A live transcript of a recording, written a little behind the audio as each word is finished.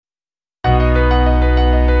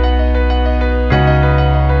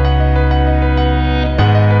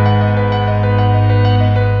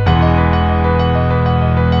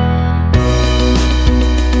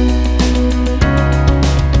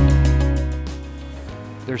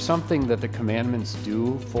There's something that the commandments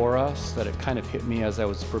do for us that it kind of hit me as I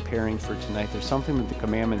was preparing for tonight. There's something that the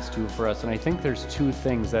commandments do for us, and I think there's two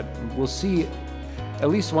things that we'll see, at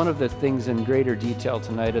least one of the things in greater detail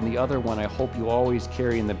tonight, and the other one I hope you always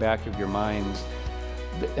carry in the back of your minds.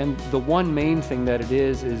 And the one main thing that it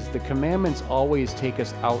is the commandments always take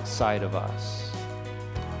us outside of us.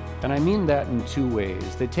 And I mean that in two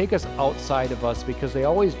ways. They take us outside of us because they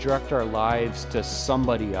always direct our lives to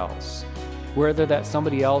somebody else. Whether that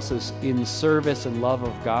somebody else is in service and love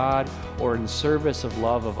of God or in service of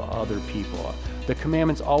love of other people. The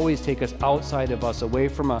commandments always take us outside of us, away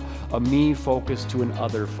from a me focus to an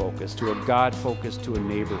other focus, to a God focus, to a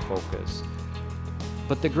neighbor focus.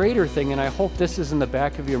 But the greater thing, and I hope this is in the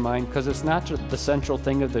back of your mind, because it's not just the central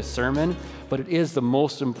thing of the sermon, but it is the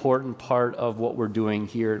most important part of what we're doing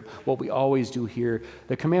here, what we always do here.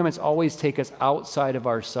 The commandments always take us outside of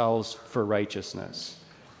ourselves for righteousness.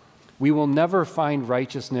 We will never find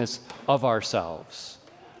righteousness of ourselves.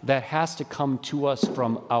 That has to come to us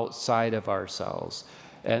from outside of ourselves.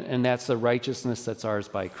 And that's the righteousness that's ours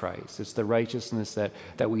by Christ. It's the righteousness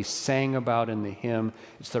that we sang about in the hymn.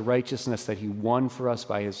 It's the righteousness that he won for us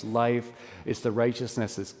by his life. It's the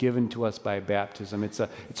righteousness that's given to us by baptism. It's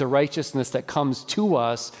a righteousness that comes to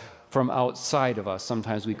us from outside of us.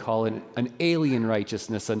 Sometimes we call it an alien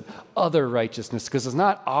righteousness, an other righteousness, because it's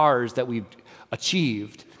not ours that we've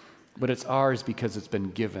achieved, but it's ours because it's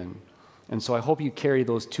been given. And so I hope you carry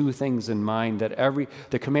those two things in mind, that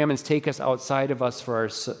the commandments take us outside of us for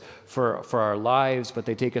our lives, but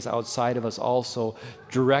they take us outside of us also,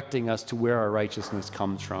 directing us to where our righteousness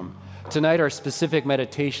comes from. Tonight our specific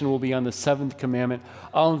meditation will be on the seventh commandment.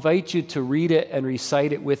 I'll invite you to read it and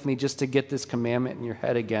recite it with me just to get this commandment in your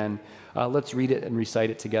head again. Let's read it and recite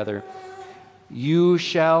it together. You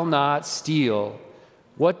shall not steal.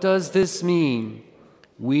 What does this mean?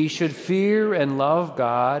 We should fear and love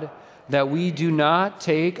God, that we do not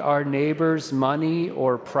take our neighbor's money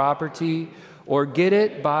or property or get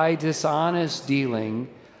it by dishonest dealing,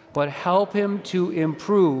 but help him to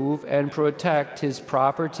improve and protect his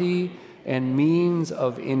property and means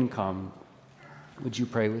of income. Would you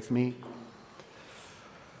pray with me?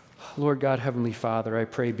 Lord God, Heavenly Father, I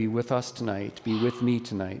pray be with us tonight, be with me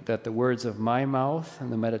tonight, that the words of my mouth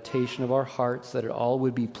and the meditation of our hearts, that it all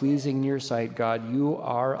would be pleasing in your sight. God, you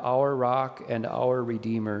are our rock and our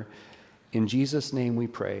Redeemer. In Jesus' name we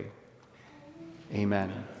pray.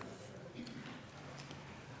 Amen.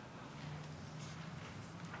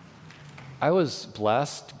 I was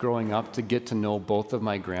blessed growing up to get to know both of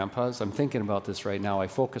my grandpas. I'm thinking about this right now. I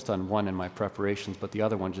focused on one in my preparations, but the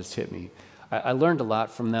other one just hit me. I learned a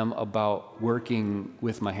lot from them about working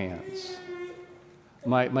with my hands.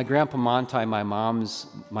 My grandpa Monty, my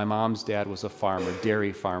mom's dad, was a farmer,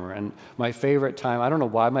 dairy farmer, and my favorite time, I don't know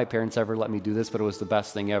why my parents ever let me do this, but it was the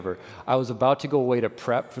best thing ever. I was about to go away to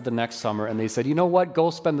prep for the next summer, and they said, you know what, go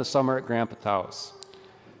spend the summer at Grandpa's house.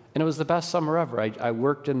 And it was the best summer ever. I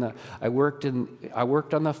worked on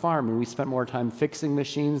the farm, and we spent more time fixing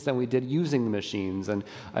machines than we did using the machines. And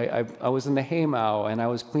I was in the haymow, and I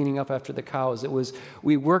was cleaning up after the cows.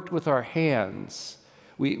 We worked with our hands.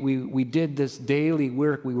 We did this daily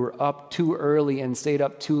work. We were up too early and stayed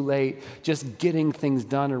up too late, just getting things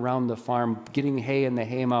done around the farm, getting hay in the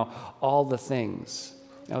haymow, all the things.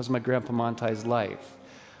 That was my Grandpa Monty's life.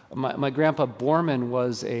 My Grandpa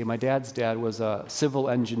Borman my dad's dad was a civil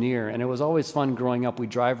engineer, and it was always fun growing up. We'd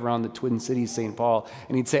drive around the Twin Cities, St. Paul,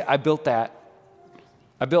 and he'd say, I built that.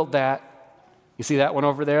 I built that. You see that one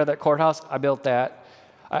over there, that courthouse? I built that.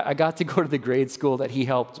 I got to go to the grade school that he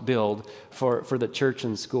helped build for the church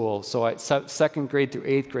and school. So second grade through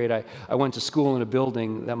eighth grade, I went to school in a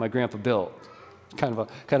building that my grandpa built. Kind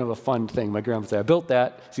of a fun thing. My grandpa said, I built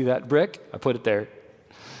that. See that brick? I put it there.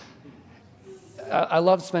 I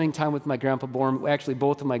loved spending time with my Grandpa Borman. Actually,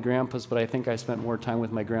 both of my grandpas, but I think I spent more time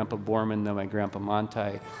with my Grandpa Borman than my Grandpa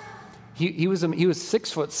Monty. He was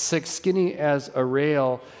 6'6", skinny as a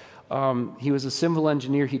rail. He was a civil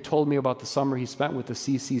engineer. He told me about the summer he spent with the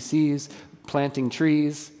CCCs, planting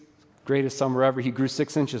trees. Greatest summer ever. He grew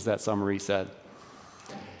 6 inches that summer, he said.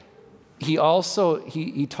 He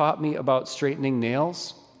taught me about straightening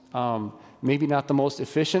nails. Maybe not the most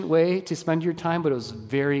efficient way to spend your time, but it was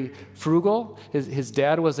very frugal. His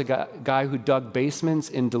dad was a guy who dug basements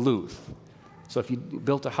in Duluth. So if you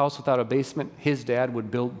built a house without a basement, his dad would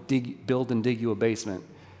build and dig you a basement.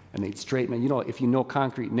 And they'd straighten it. If you know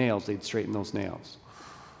concrete nails, they'd straighten those nails.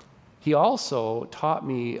 He also taught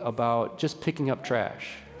me about just picking up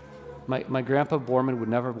trash. My Grandpa Borman would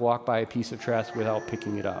never walk by a piece of trash without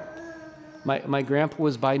picking it up. My grandpa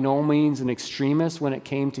was by no means an extremist when it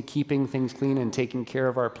came to keeping things clean and taking care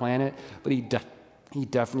of our planet, but he He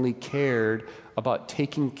definitely cared about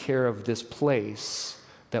taking care of this place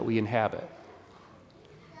that we inhabit.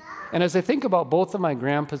 And as I think about both of my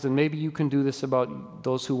grandpas, and maybe you can do this about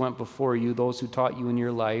those who went before you, those who taught you in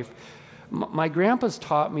your life, my grandpas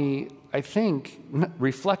taught me, I think,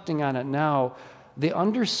 reflecting on it now, they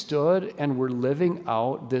understood and were living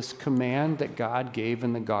out this command that God gave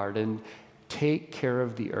in the garden, take care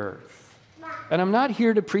of the earth. And I'm not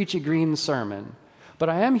here to preach a green sermon, but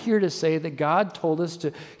I am here to say that God told us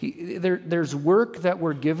there's work that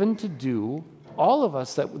we're given to do, all of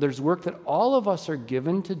us, there's work that all of us are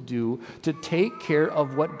given to do to take care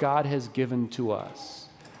of what God has given to us.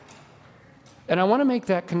 And I want to make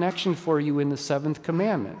that connection for you in the seventh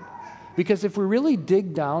commandment. Because if we really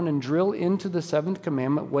dig down and drill into the seventh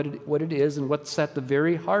commandment, what it is and what's at the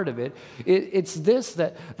very heart of it, it's this,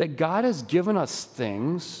 that God has given us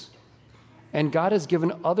things, and God has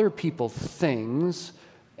given other people things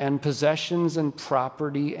and possessions and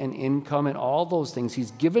property and income and all those things.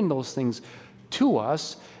 He's given those things to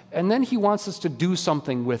us, and then he wants us to do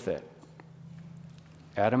something with it.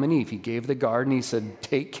 Adam and Eve, he gave the garden, he said,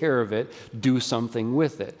 take care of it, do something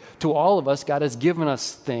with it. To all of us, God has given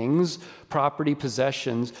us things, property,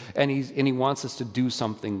 possessions, and he wants us to do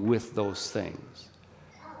something with those things.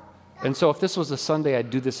 And so if this was a Sunday, I'd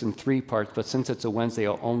do this in 3 parts, but since it's a Wednesday,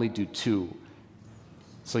 I'll only do 2.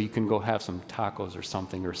 So you can go have some tacos or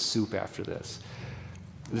something or soup after this.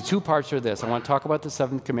 The 2 parts are this. I want to talk about the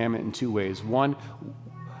seventh commandment in 2 ways. 1,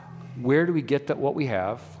 where do we get what we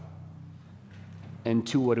have? And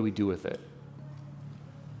 2, what do we do with it?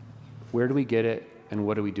 Where do we get it, and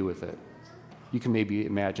what do we do with it? You can maybe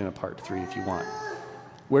imagine a part 3 if you want.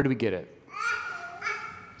 Where do we get it?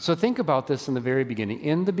 So think about this in the very beginning.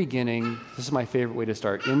 In the beginning, this is my favorite way to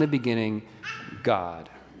start. In the beginning, God.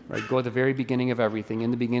 Right? Go to the very beginning of everything.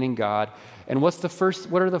 In the beginning, God. And what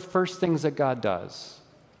are the first things that God does?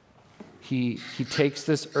 He takes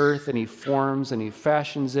this earth and he forms and he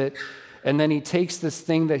fashions it. And then he takes this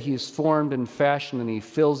thing that he's formed and fashioned and he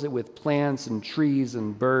fills it with plants and trees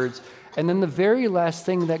and birds. And then the very last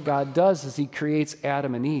thing that God does is he creates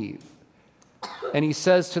Adam and Eve. And he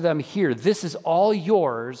says to them, here, this is all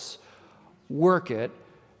yours, work it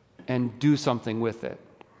and do something with it.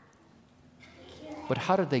 But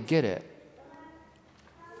how did they get it?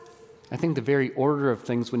 I think the very order of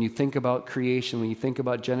things, when you think about creation, when you think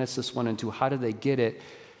about Genesis 1 and 2, how did they get it?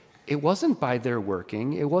 It wasn't by their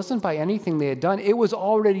working. It wasn't by anything they had done. It was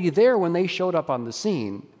already there when they showed up on the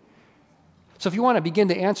scene. So if you want to begin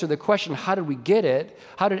to answer the question, how did we get it?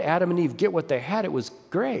 How did Adam and Eve get what they had? It was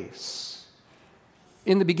grace.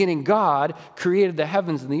 In the beginning, God created the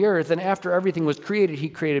heavens and the earth, and after everything was created, he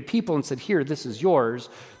created people and said, here, this is yours.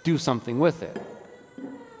 Do something with it.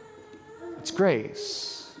 It's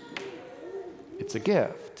grace. It's a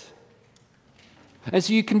gift. And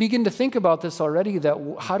so you can begin to think about this already,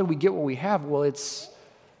 that how do we get what we have? Well, it's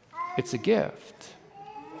a gift.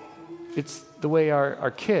 It's the way our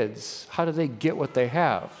kids, how do they get what they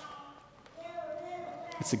have?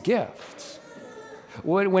 It's a gift.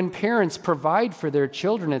 When parents provide for their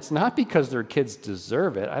children, it's not because their kids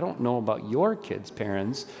deserve it. I don't know about your kids'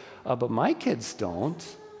 parents, but my kids don't.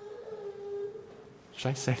 Should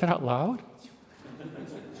I say that out loud?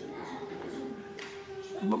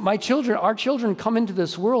 Our children come into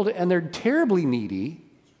this world and they're terribly needy.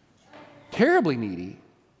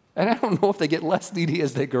 And I don't know if they get less needy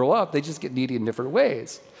as they grow up. They just get needy in different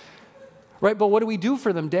ways. Right? But what do we do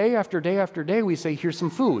for them day after day after day? We say, here's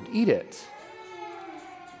some food, eat it.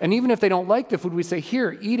 And even if they don't like the food, we say,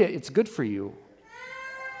 here, eat it, it's good for you.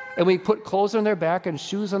 And we put clothes on their back and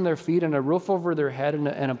shoes on their feet and a roof over their head and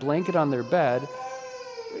a blanket on their bed.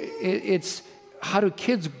 It's how do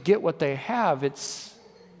kids get what they have? It's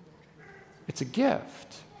a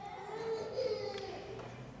gift.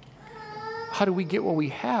 How do we get what we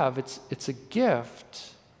have? It's a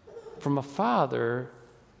gift from a Father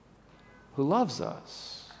who loves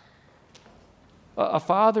us. A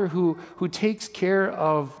Father who takes care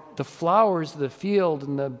of the flowers of the field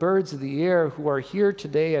and the birds of the air who are here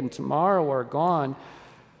today and tomorrow are gone.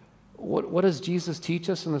 What does Jesus teach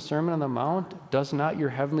us in the Sermon on the Mount? Does not your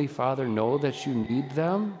Heavenly Father know that you need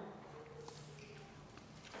them?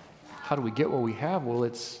 How do we get what we have? Well,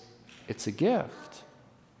 it's a gift.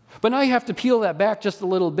 But now you have to peel that back just a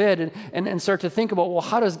little bit and start to think about, well,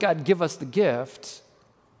 how does God give us the gift?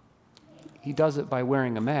 He does it by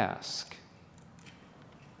wearing a mask.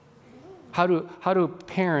 How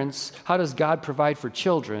does God provide for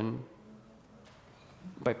children?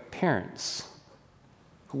 By parents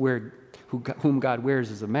whom God wears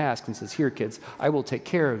as a mask and says, here, kids, I will take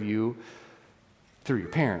care of you through your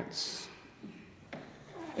parents.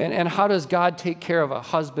 And how does God take care of a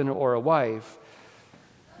husband or a wife?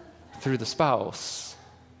 Through the spouse.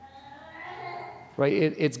 Right?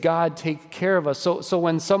 It's God taking care of us. So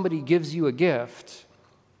when somebody gives you a gift,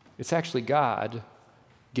 it's actually God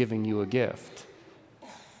giving you a gift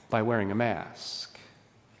by wearing a mask.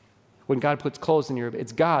 When God puts clothes in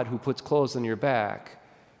it's God who puts clothes on your back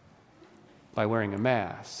by wearing a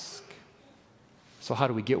mask. So how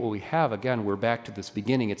do we get what we have? Again, we're back to this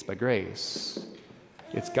beginning. It's by grace.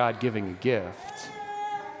 It's God giving a gift.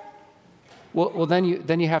 Well, then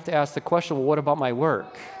you have to ask the question, well, what about my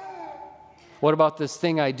work? What about this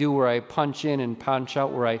thing I do where I punch in and punch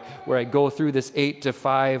out, where I go through this 8 to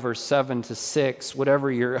 5 or 7 to 6,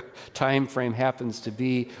 whatever your time frame happens to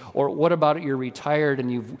be? Or what about you're retired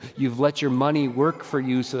and you've let your money work for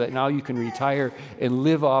you so that now you can retire and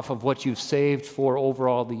live off of what you've saved for over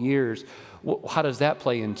all the years? How does that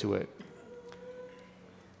play into it?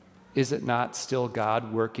 Is it not still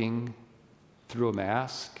God working through a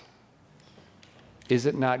mask? Is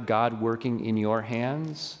it not God working in your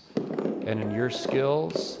hands and in your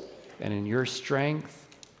skills and in your strength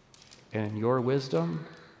and in your wisdom?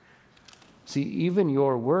 See, even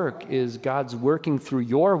your work is God's working through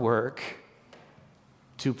your work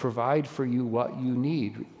to provide for you what you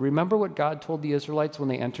need. Remember what God told the Israelites when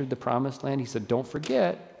they entered the promised land? He said, don't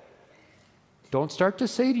forget. Don't start to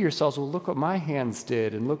say to yourselves, well, look what my hands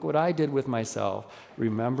did and look what I did with myself.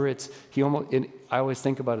 Remember, I always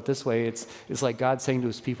think about it this way. It's like God saying to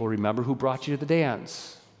his people, remember who brought you to the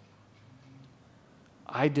dance.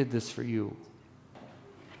 I did this for you.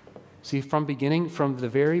 See, from the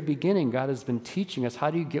very beginning, God has been teaching us, how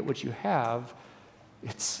do you get what you have?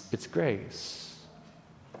 It's grace.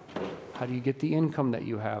 How do you get the income that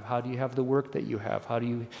you have? How do you have the work that you have? How do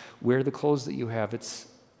you wear the clothes that you have? It's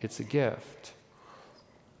a gift.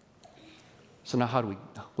 So now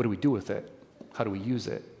what do we do with it? How do we use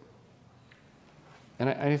it? And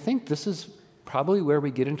I think this is probably where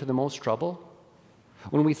we get into the most trouble.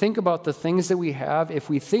 When we think about the things that we have, if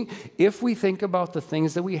we think about the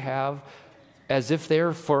things that we have as if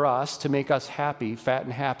they're for us to make us happy, fat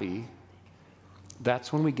and happy,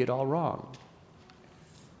 that's when we get all wrong.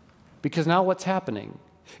 Because now what's happening?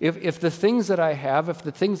 If the things that I have, if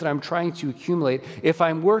the things that I'm trying to accumulate, if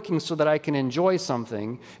I'm working so that I can enjoy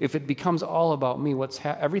something, if it becomes all about me,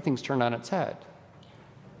 everything's turned on its head.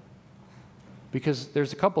 Because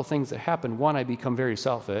there's a couple things that happen. One, I become very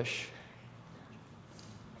selfish.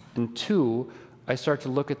 And two, I start to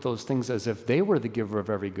look at those things as if they were the giver of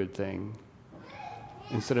every good thing,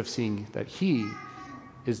 instead of seeing that he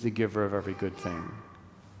is the giver of every good thing.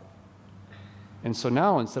 And so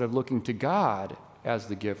now, instead of looking to God as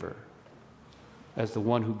the giver, as the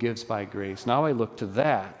one who gives by grace, now I look to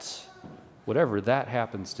that, whatever that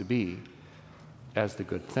happens to be, as the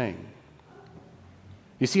good thing.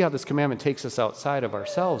 You see how this commandment takes us outside of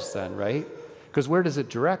ourselves then, right? Because where does it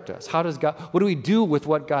direct us? What do we do with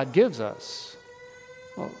what God gives us?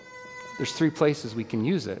 Well, there's 3 places we can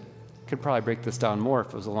use it. Could probably break this down more if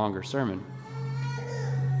it was a longer sermon.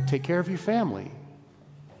 Take care of your family,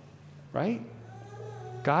 right?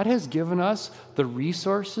 God has given us the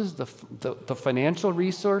resources, the financial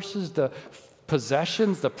resources, the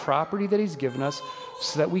possessions, the property that he's given us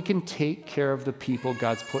so that we can take care of the people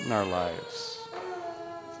God's put in our lives.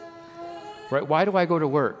 Right? Why do I go to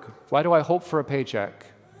work? Why do I hope for a paycheck?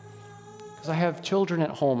 Because I have children at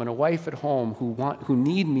home and a wife at home who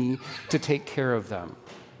need me to take care of them.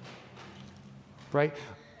 Right?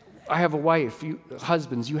 I have a wife,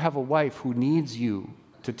 husbands, you have a wife who needs you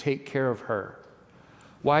to take care of her.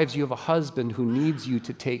 Wives, you have a husband who needs you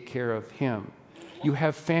to take care of him. You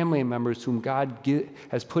have family members whom God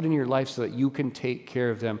has put in your life so that you can take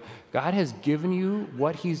care of them. God has given you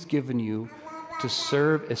what he's given you to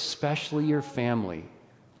serve especially your family.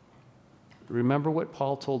 Remember what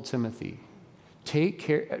Paul told Timothy.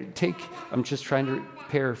 I'm just trying to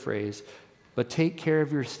paraphrase, but take care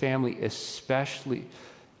of your family especially.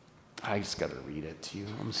 I just got to read it to you.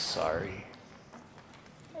 I'm sorry.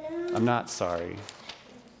 I'm not sorry.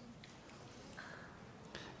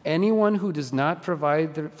 Anyone who does not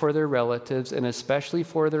provide for their relatives, and especially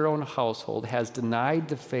for their own household, has denied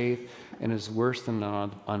the faith and is worse than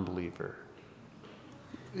an unbeliever.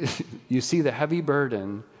 You see the heavy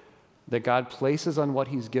burden that God places on what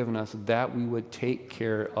he's given us, that we would take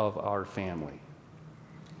care of our family.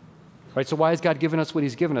 Right? So why has God given us what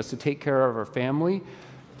he's given us? To take care of our family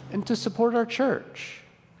and to support our church.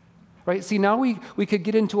 Right? See, now we could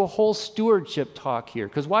get into a whole stewardship talk here.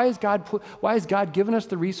 Because why has God given us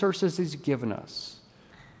the resources he's given us?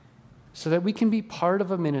 So that we can be part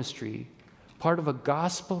of a ministry, part of a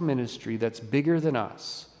gospel ministry that's bigger than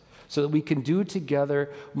us. so that we can do together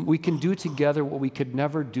what we could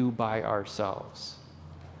never do by ourselves.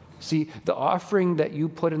 See, the offering that you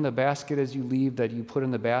put in the basket as you leave, that you put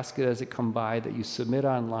in the basket as it come by, that you submit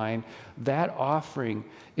online, that offering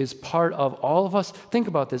is part of all of us. Think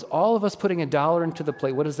about this. All of us putting $1 into the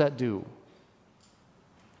plate, what does that do?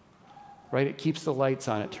 Right? It keeps the lights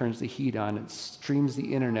on. It turns the heat on. It streams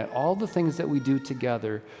the internet. All the things that we do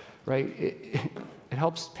together, right? It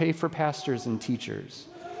helps pay for pastors and teachers.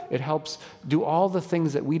 It helps do all the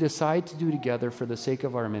things that we decide to do together for the sake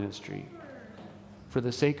of our ministry, for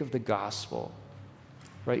the sake of the gospel,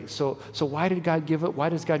 right? So why does God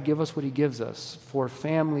give us what he gives us? For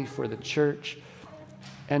family, for the church,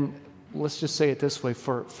 and let's just say it this way,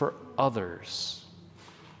 for others,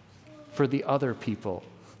 for the other people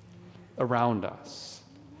around us.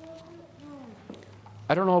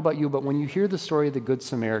 I don't know about you, but when you hear the story of the Good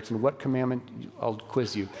Samaritan, what commandment, I'll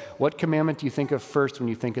quiz you, what commandment do you think of first when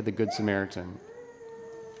you think of the Good Samaritan?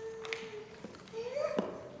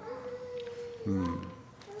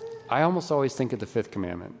 I almost always think of the fifth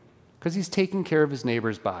commandment, because he's taking care of his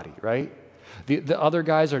neighbor's body, right? The other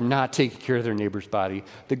guys are not taking care of their neighbor's body.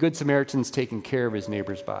 The Good Samaritan's taking care of his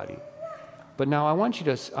neighbor's body. But now I want you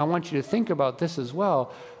to think about this as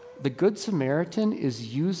well. The Good Samaritan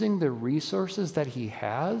is using the resources that he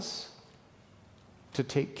has to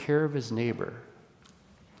take care of his neighbor.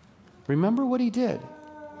 Remember what he did.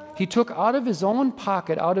 He took out of his own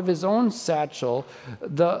pocket, out of his own satchel,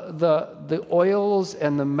 the oils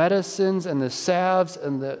and the medicines and the salves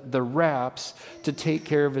and the wraps to take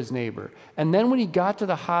care of his neighbor. And then when he got to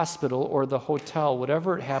the hospital or the hotel,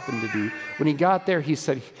 whatever it happened to be, when he got there, he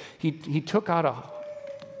said, he took out a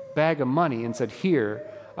bag of money and said, "Here,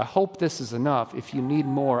 I hope this is enough. If you need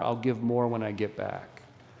more, I'll give more when I get back."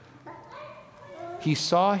 He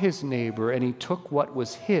saw his neighbor and he took what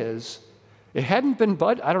was his. It hadn't been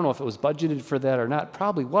I don't know if it was budgeted for that or not,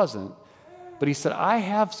 probably wasn't. But he said, "I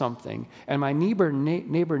have something, and my neighbor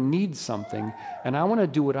needs something, and I want to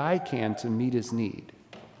do what I can to meet his need."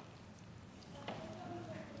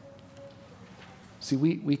 See,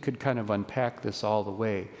 we could kind of unpack this all the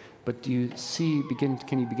way, but can you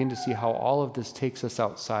begin to see how all of this takes us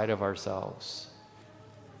outside of ourselves?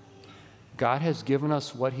 God has given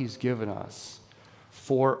us what he's given us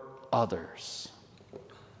for others.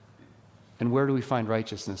 And where do we find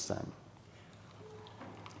righteousness then?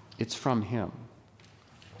 It's from him.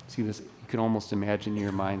 See this? You can almost imagine in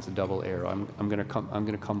your mind's a double arrow. I'm going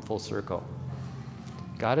to come full circle.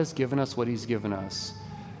 God has given us what he's given us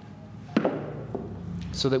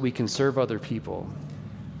so that we can serve other people.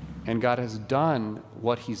 And God has done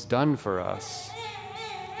what he's done for us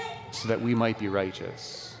so that we might be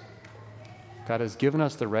righteous. God has given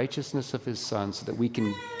us the righteousness of his Son so that we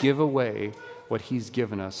can give away what he's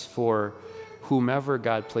given us for whomever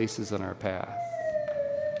God places in our path.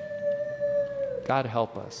 God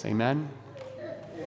help us. Amen?